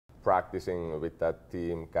practicing with that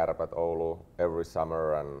team Kärpät Oulu every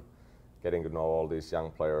summer and getting to know all these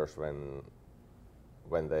young players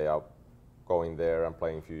when they are going there and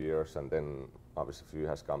playing a few years, and then obviously few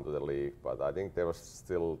has come to the league. But I think there was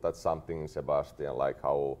still that something in Sebastian, like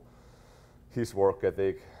how his work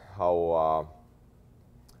ethic, how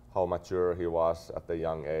mature he was at a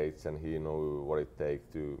young age, and he knew what it takes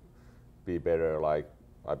to be better. Like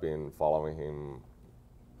I've been following him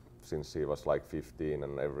since he was like 15,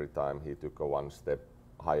 and every time he took a one step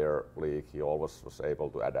higher league, he always was able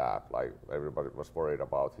to adapt. Like everybody was worried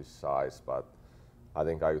about his size, but I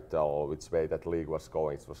think I could tell which way that league was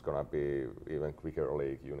going. It was going to be even quicker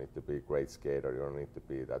league. You need to be a great skater. You don't need to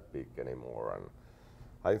be that big anymore. And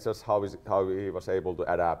I think just how he was able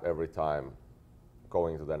to adapt every time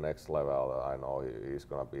going to the next level. I know he's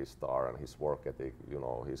going to be a star, and his work ethic, you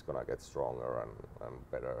know, he's going to get stronger and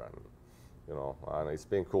better. And you know, and it's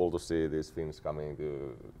been cool to see these Finns coming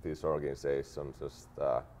to this organization. Just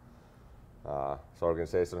this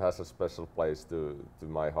organization has a special place to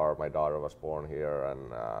my heart. My daughter was born here,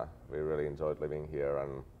 and we really enjoyed living here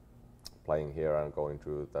and playing here and going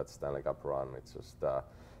through that Stanley Cup run. It's just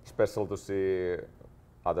special to see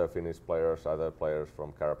other Finnish players, other players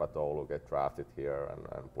from Kärpät Oulu get drafted here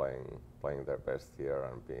and playing their best here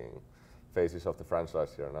and being faces of the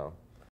franchise here now.